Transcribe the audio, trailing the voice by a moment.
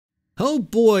Oh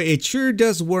boy, it sure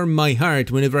does warm my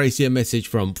heart whenever I see a message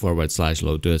from /Lotus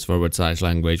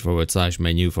 /language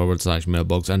 /menu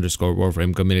 /mailbox _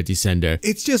 Warframe community center.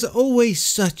 It's just always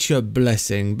such a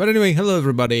blessing. But anyway, hello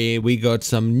everybody. We got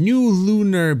some new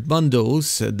Lunar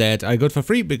bundles that I got for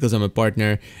free because I'm a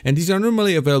partner, and these are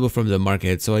normally available from the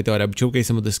market, so I thought I'd showcase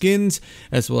some of the skins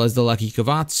as well as the lucky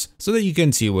kavats so that you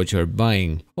can see what you're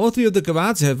buying. All three of the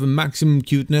kavats have maximum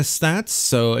cuteness stats,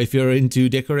 so if you're into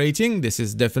decorating, this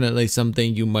is definitely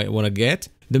something you might want to get.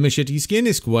 The machete skin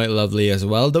is quite lovely as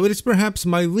well, though it is perhaps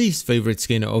my least favorite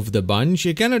skin of the bunch.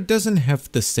 It kinda doesn't have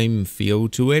the same feel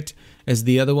to it as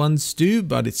the other ones do,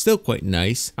 but it's still quite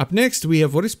nice. Up next we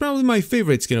have what is probably my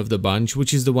favorite skin of the bunch,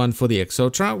 which is the one for the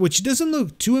Exotra, which doesn't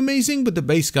look too amazing, but the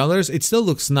base colors, it still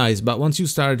looks nice, but once you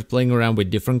start playing around with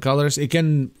different colors, it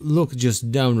can look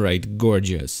just downright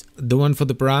gorgeous. The one for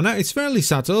the Piranha is fairly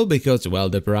subtle because, well,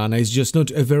 the Piranha is just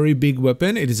not a very big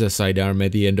weapon, it is a sidearm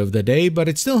at the end of the day, but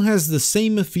it still has the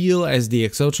same feel as the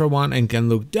Exotra one and can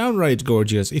look downright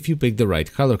gorgeous if you pick the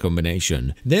right color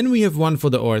combination. Then we have one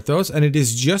for the Orthos, and it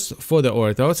is just for the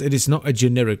Orthos. It is not a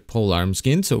generic polearm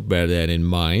skin, so bear that in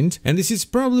mind. And this is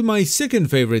probably my second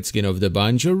favorite skin of the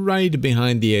bunch, right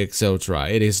behind the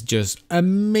Exotra. It is just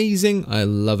amazing, I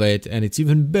love it, and it's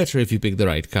even better if you pick the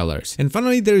right colors. And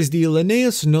finally there is the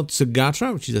Linnaeus Not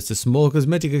Sagatra, which is just a small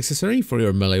cosmetic accessory for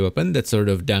your melee weapon that sort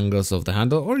of dangles off the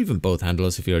handle, or even both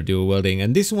handles if you're dual wielding.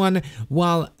 And this one,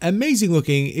 while amazing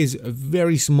looking, is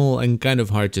very small and kind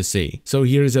of hard to see. So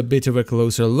here is a bit of a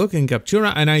closer look in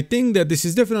Captura, and I think that this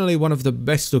is definitely one of the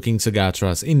best looking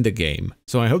Sagatras in the game.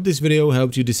 So I hope this video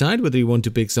helped you decide whether you want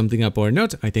to pick something up or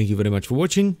not. I thank you very much for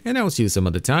watching, and I will see you some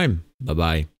other time. Bye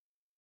bye.